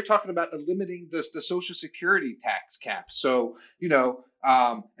eliminating the Social Security tax cap. So,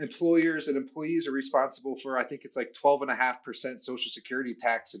 employers and employees are responsible for, I think it's like 12.5% Social Security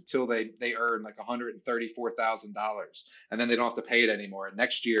tax until they earn like $134,000, and then they don't have to pay it anymore. And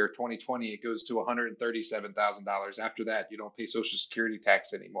next year, 2020, it goes to $137,000. After that, you don't pay Social Security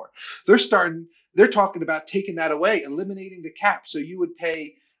tax anymore. They're talking about taking that away, eliminating the cap, so you would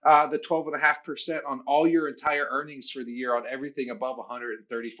pay the 12.5% on all your entire earnings for the year on everything above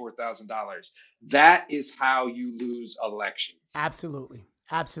 $134,000. That is how you lose elections. Absolutely.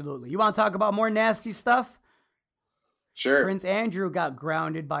 You want to talk about more nasty stuff? Sure. Prince Andrew got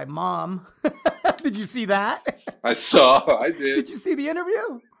grounded by mom. Did you see that? I did. Did you see the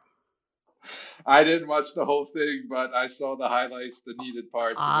interview? I didn't watch the whole thing, but I saw the highlights, the needed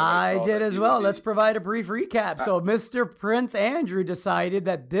parts. I did as well. Let's provide a brief recap. So Mr. Prince Andrew decided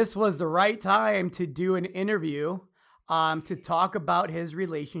that this was the right time to do an interview to talk about his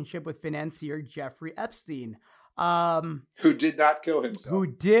relationship with financier Jeffrey Epstein. Who did not kill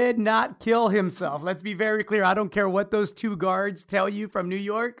himself. Let's be very clear. I don't care what those 2 guards tell you from New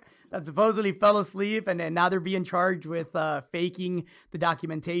York that supposedly fell asleep, and then now they're being charged with faking the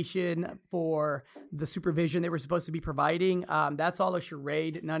documentation for the supervision they were supposed to be providing. That's all a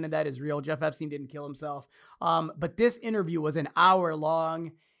charade. None of that is real. Jeff Epstein didn't kill himself. But this interview was an hour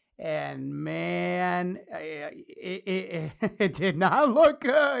long, and man, it did not look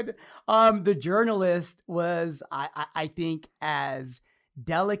good. The journalist was, I think, as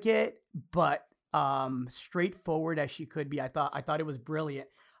delicate but straightforward as she could be. I thought it was brilliant.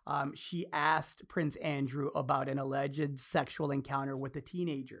 She asked Prince Andrew about an alleged sexual encounter with a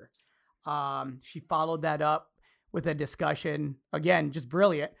teenager. She followed that up with a discussion, again, just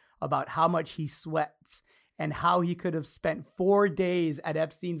brilliant, about how much he sweats and how he could have spent 4 days at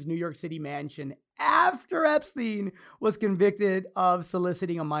Epstein's New York City mansion after Epstein was convicted of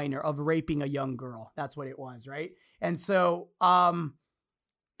soliciting a minor, of raping a young girl. That's what it was, right? And so,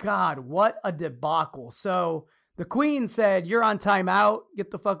 God, what a debacle. So the Queen said, "You're on timeout.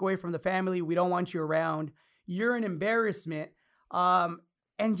 Get the fuck away from the family. We don't want you around. You're an embarrassment." And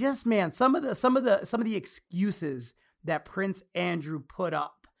just, man, some of the excuses that Prince Andrew put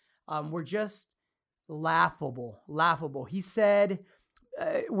up were just laughable. He said,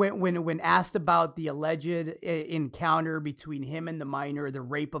 when asked about the alleged encounter between him and the minor, the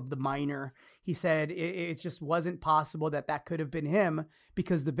rape of the minor, he said it just wasn't possible that could have been him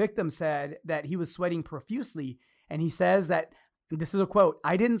because the victim said that he was sweating profusely. And he says that, this is a quote,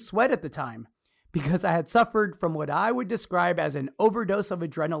 "I didn't sweat at the time because I had suffered from what I would describe as an overdose of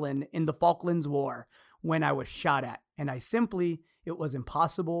adrenaline in the Falklands War when I was shot at. And it was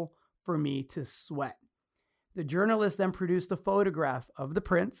impossible for me to sweat. The journalist then produced a photograph of the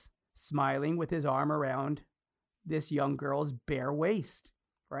prince smiling with his arm around this young girl's bare waist,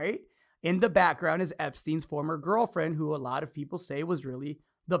 right? In the background is Epstein's former girlfriend, who a lot of people say was really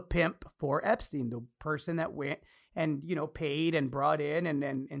the pimp for Epstein, the person that went and, paid and brought in and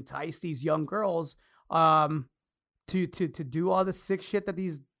enticed these young girls to do all the sick shit that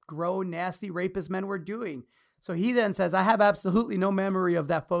these grown, nasty rapist men were doing. So he then says, I have absolutely no memory of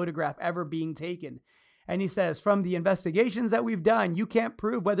that photograph ever being taken. And he says, from the investigations that we've done, you can't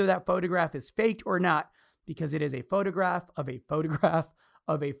prove whether that photograph is faked or not, because it is a photograph of a photograph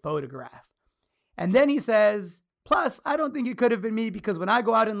of a photograph. And then he says, plus, I don't think it could have been me, because when I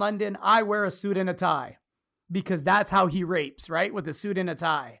go out in London, I wear a suit and a tie, because that's how he rapes, right? With a suit and a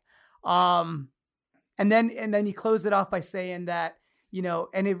tie. And then he closed it off by saying that,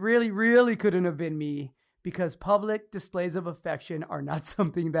 and it really, really couldn't have been me, because public displays of affection are not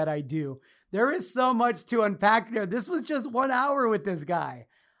something that I do. There is so much to unpack there. This was just 1 hour with this guy.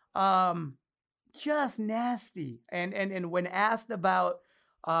 Just nasty. And when asked about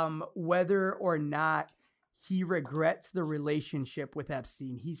whether or not he regrets the relationship with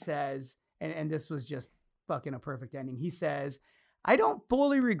Epstein, he says, and this was just fucking a perfect ending. He says, I don't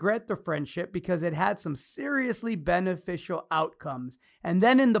fully regret the friendship because it had some seriously beneficial outcomes. And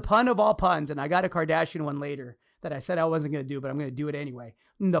then in the pun of all puns, and I got a Kardashian one later that I said I wasn't going to do, but I'm going to do it anyway.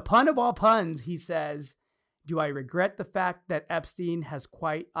 In the pun of all puns, he says, do I regret the fact that Epstein has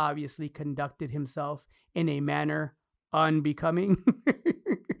quite obviously conducted himself in a manner unbecoming?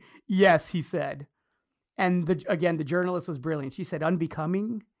 Yes, he said. And the journalist was brilliant. She said,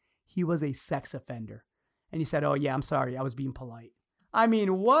 unbecoming? He was a sex offender. And he said, oh yeah, I'm sorry. I was being polite. I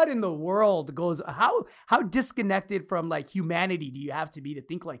mean, what in the world goes, how disconnected from like humanity do you have to be to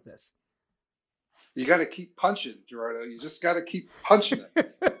think like this? You got to keep punching, Gerardo. You just got to keep punching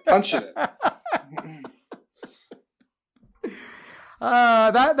it. Punching it.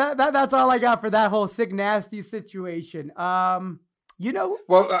 That's all I got for that whole sick, nasty situation.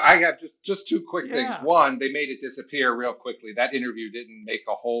 Well, I got just two quick things. One, they made it disappear real quickly. That interview didn't make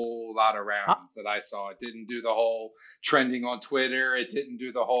a whole lot of rounds that I saw. It didn't do the whole trending on Twitter. It didn't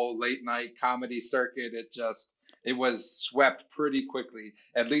do the whole late night comedy circuit. It was swept pretty quickly,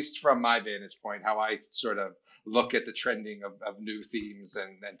 at least from my vantage point, how I sort of look at the trending of new themes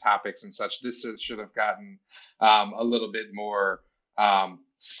and topics and such. This should have gotten a little bit more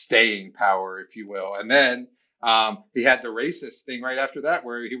staying power, if you will. And then he had the racist thing right after that,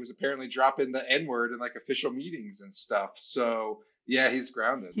 where he was apparently dropping the N-word in like official meetings and stuff. So yeah, he's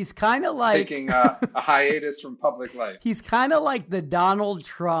grounded. He's kind of like taking a hiatus from public life. He's kind of like the Donald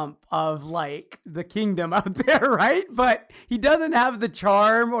Trump of like the kingdom out there, right? But he doesn't have the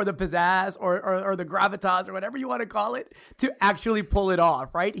charm or the pizzazz or the gravitas or whatever you want to call it to actually pull it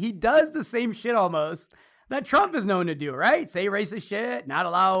off, right? He does the same shit almost that Trump is known to do, right? Say racist shit, not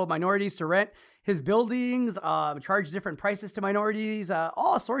allow minorities to rent his buildings, charge different prices to minorities,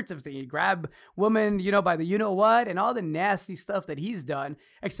 all sorts of things. Grab women, by the you-know-what, and all the nasty stuff that he's done,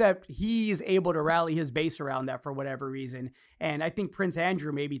 except he's able to rally his base around that for whatever reason. And I think Prince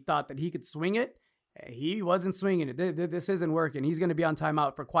Andrew maybe thought that he could swing it. He wasn't swinging it. This isn't working. He's going to be on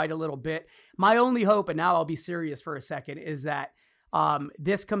timeout for quite a little bit. My only hope, and now I'll be serious for a second, is that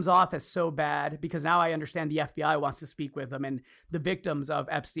this comes off as so bad because now I understand the FBI wants to speak with them and the victims of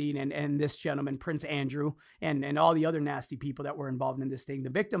Epstein and this gentleman, Prince Andrew, and all the other nasty people that were involved in this thing. The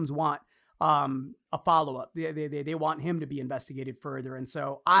victims want a follow-up. They want him to be investigated further. And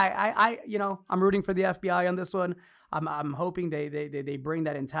so I'm rooting for the FBI on this one. I'm hoping they bring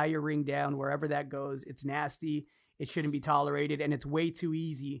that entire ring down wherever that goes. It's nasty. It shouldn't be tolerated. And it's way too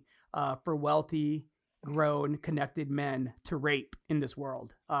easy for wealthy, grown, connected men to rape in this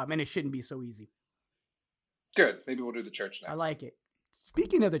world. And it shouldn't be so easy. Good. Maybe we'll do the church next. I like it.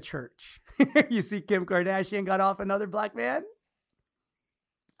 Speaking of the church, you see Kim Kardashian got off another black man?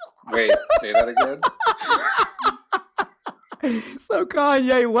 Wait, say that again? So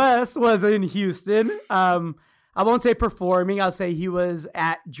Kanye West was in Houston. I won't say performing. I'll say he was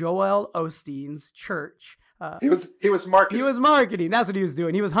at Joel Osteen's church. He was marketing. He was marketing. That's what he was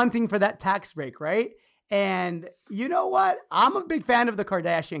doing. He was hunting for that tax break, right? And you know what? I'm a big fan of the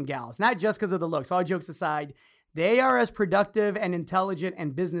Kardashian gals, not just because of the looks. All jokes aside, they are as productive and intelligent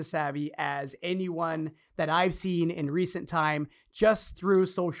and business savvy as anyone that I've seen in recent time just through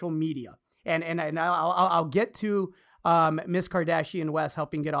social media. And I'll get to Miss Kardashian West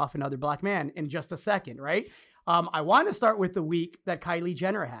helping get off another black man in just a second, right? I want to start with the week that Kylie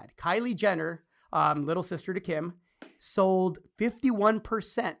Jenner had. Kylie Jenner, little sister to Kim, sold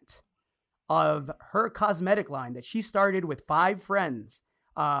 51% of her cosmetic line that she started with 5 friends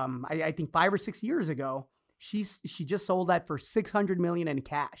I think 5 or 6 years ago. She just sold that for $600 million in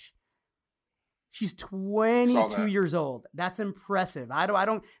cash. She's 22 years old. That's impressive.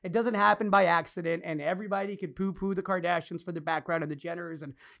 It doesn't happen by accident, and everybody could poo-poo the Kardashians for the background and the Jenners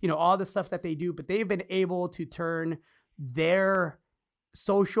and, all the stuff that they do, but they've been able to turn their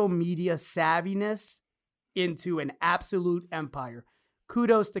social media savviness into an absolute empire.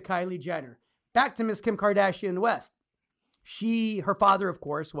 Kudos to Kylie Jenner. Back to Miss Kim Kardashian West. Her father, of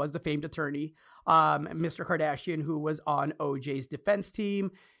course, was the famed attorney, Mr. Kardashian, who was on OJ's defense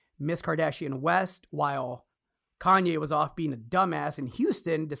team. Miss Kardashian West, while Kanye was off being a dumbass in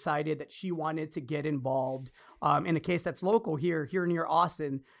Houston, decided that she wanted to get involved in a case that's local here near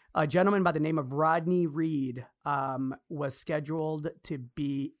Austin. A gentleman by the name of Rodney Reed was scheduled to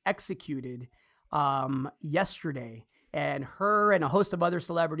be executed yesterday. And her and a host of other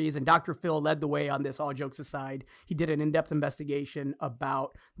celebrities and Dr. Phil led the way on this, all jokes aside. He did an in-depth investigation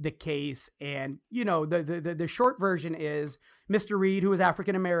about the case. And, the short version is Mr. Reed, who is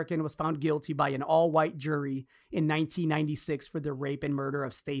African-American, was found guilty by an all-white jury in 1996 for the rape and murder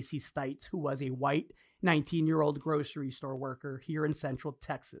of Stacey Stites, who was a white 19-year-old grocery store worker here in Central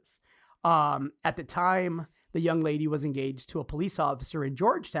Texas. At the time, the young lady was engaged to a police officer in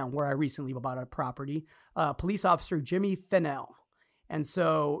Georgetown, where I recently bought a property, police officer Jimmy Fennell. And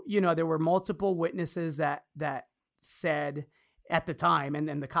so, there were multiple witnesses that said at the time,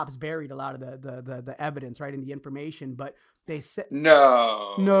 and the cops buried a lot of the evidence, right, and the information, but they said,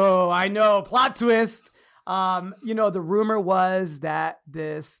 no, I know, plot twist. The rumor was that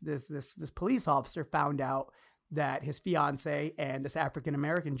this police officer found out that his fiance and this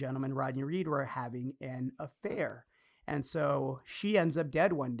African-American gentleman, Rodney Reed, were having an affair. And so she ends up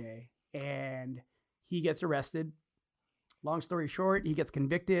dead one day and he gets arrested. Long story short, he gets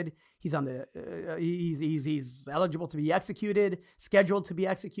convicted. He's on he's eligible to be executed, scheduled to be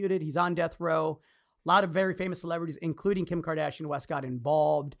executed. He's on death row. A lot of very famous celebrities, including Kim Kardashian West, got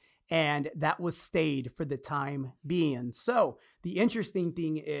involved, and that was stayed for the time being. So the interesting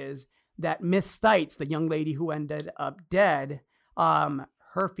thing is that Miss Stites, the young lady who ended up dead,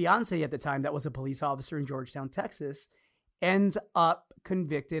 her fiance at the time, that was a police officer in Georgetown, Texas, ends up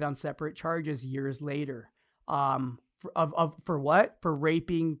convicted on separate charges years later. For what? For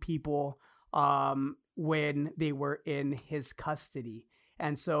raping people when they were in his custody.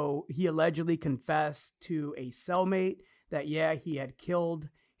 And so he allegedly confessed to a cellmate that, he had killed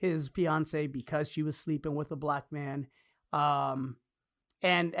his fiance because she was sleeping with a black man.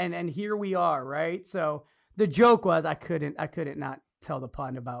 And here we are, right? So the joke was I couldn't not tell the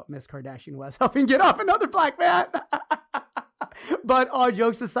pun about Miss Kardashian West helping get off another black man. But all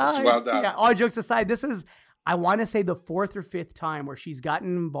jokes aside, this is, I want to say, the 4th or 5th time where she's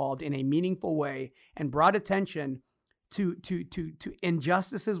gotten involved in a meaningful way and brought attention to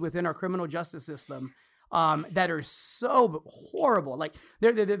injustices within our criminal justice system that are so horrible. Like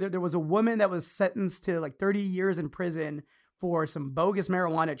there was a woman that was sentenced to like 30 years in prison for some bogus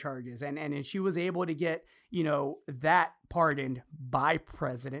marijuana charges. And she was able to get, that pardoned by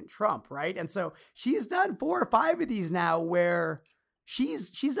President Trump, right? And so she's done 4 or 5 of these now where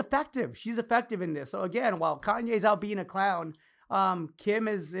she's effective. She's effective in this. So again, while Kanye's out being a clown, Kim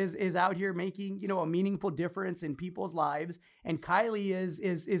is out here making, a meaningful difference in people's lives. And Kylie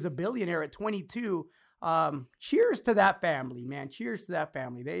is a billionaire at 22. Cheers to that family, man. Cheers to that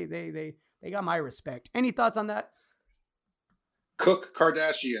family. They got my respect. Any thoughts on that? Cook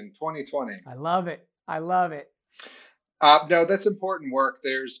Kardashian 2020. I love it. No, that's important work.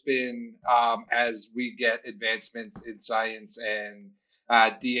 There's been, as we get advancements in science and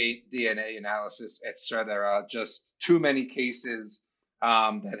DNA analysis, etc., just too many cases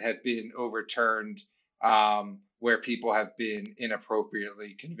that have been overturned where people have been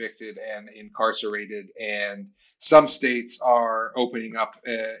inappropriately convicted and incarcerated. And some states are opening up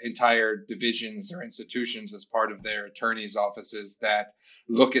entire divisions or institutions as part of their attorneys' offices that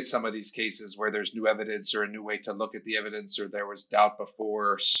look at some of these cases where there's new evidence or a new way to look at the evidence or there was doubt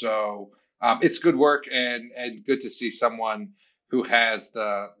before. So it's good work and good to see someone who has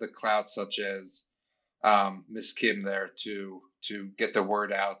the clout such as Miss Kim there to get the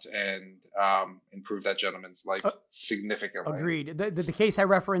word out and improve that gentleman's life significantly. Agreed. The case I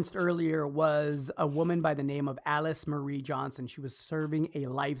referenced earlier was a woman by the name of Alice Marie Johnson. She was serving a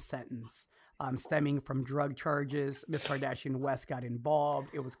life sentence stemming from drug charges. Miss Kardashian West got involved.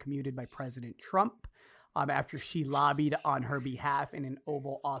 It was commuted by President Trump after she lobbied on her behalf in an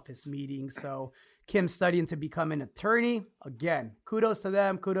Oval Office meeting. So Kim's studying to become an attorney. Again, kudos to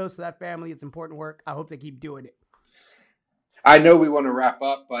them. Kudos to that family. It's important work. I hope they keep doing it. I know we want to wrap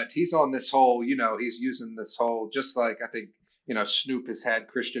up, but he's on this whole, he's using this whole, just like I think Snoop has had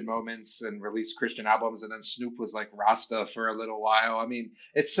Christian moments and released Christian albums, and then Snoop was like Rasta for a little while. I mean,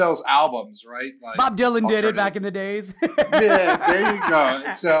 it sells albums, right? Like Bob Dylan did it back alternative. in the days. Yeah, there you go.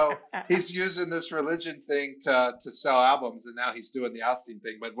 And so he's using this religion thing to sell albums, and now he's doing the Austin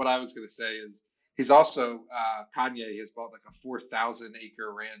thing. But what I was going to say is he's also Kanye has bought like a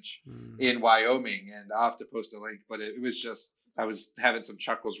 4,000-acre ranch in Wyoming, and I'll have to post a link. But it was just I was having some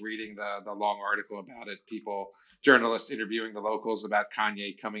chuckles reading the long article about it. Journalists interviewing the locals about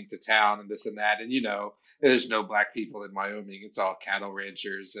Kanye coming to town and this and that, and there's no black people in Wyoming. It's all cattle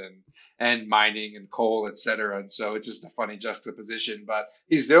ranchers and mining and coal, et cetera. And so it's just a funny juxtaposition, but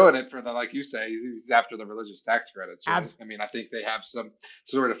he's doing it for like you say, he's after the religious tax credits, right? I mean, I think they have some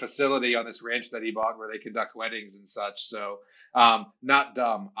sort of facility on this ranch that he bought where they conduct weddings and such. So, not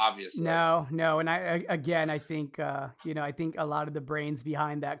dumb, obviously. No. And I think, I think a lot of the brains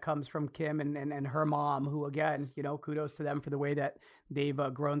behind that comes from Kim and her mom, who, again, kudos to them for the way that they've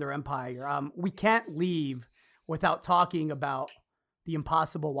grown their empire. We can't leave without talking about the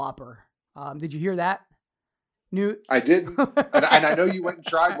Impossible Whopper. Did you hear that, Newt? I didn't, and I know you went and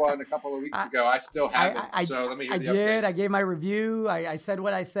tried one a couple of weeks ago. I still haven't. So let me hear the update. I gave my review. I said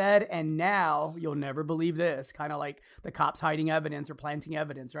what I said, and now you'll never believe this. Kind of like the cops hiding evidence or planting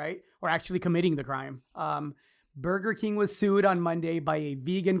evidence, right? Or actually committing the crime. Burger King was sued on Monday by a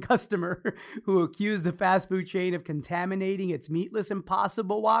vegan customer who accused the fast food chain of contaminating its meatless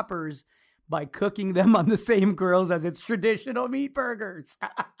Impossible Whoppers by cooking them on the same grills as its traditional meat burgers.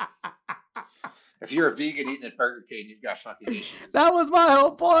 If you're a vegan eating at Burger King, you've got fucking issues. That was my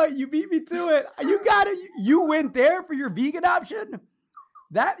whole point. You beat me to it. You got it. You went there for your vegan option.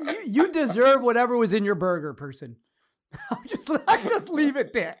 That you deserve whatever was in your burger, person. I just leave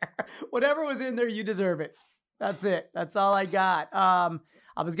it there. Whatever was in there, you deserve it. That's it. That's all I got.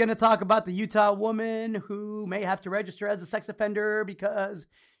 I was going to talk about the Utah woman who may have to register as a sex offender because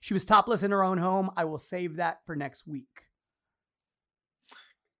she was topless in her own home. I will save that for next week.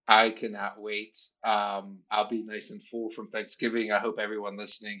 I cannot wait. I'll be nice and full from Thanksgiving. I hope everyone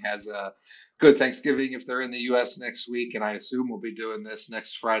listening has a good Thanksgiving if they're in the U.S. next week. And I assume we'll be doing this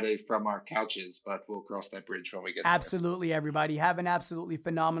next Friday from our couches, but we'll cross that bridge when we get there. Absolutely, everybody. Have an absolutely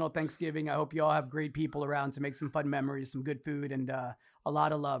phenomenal Thanksgiving. I hope you all have great people around to make some fun memories, some good food, and a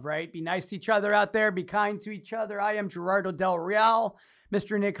lot of love, right? Be nice to each other out there. Be kind to each other. I am Gerardo Del Real.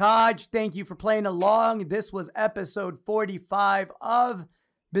 Mr. Nick Hodge, thank you for playing along. This was episode 45 of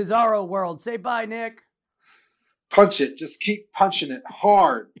Bizarro World. Say bye, Nick. Punch it. Just keep punching it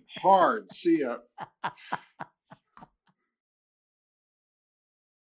hard. See ya.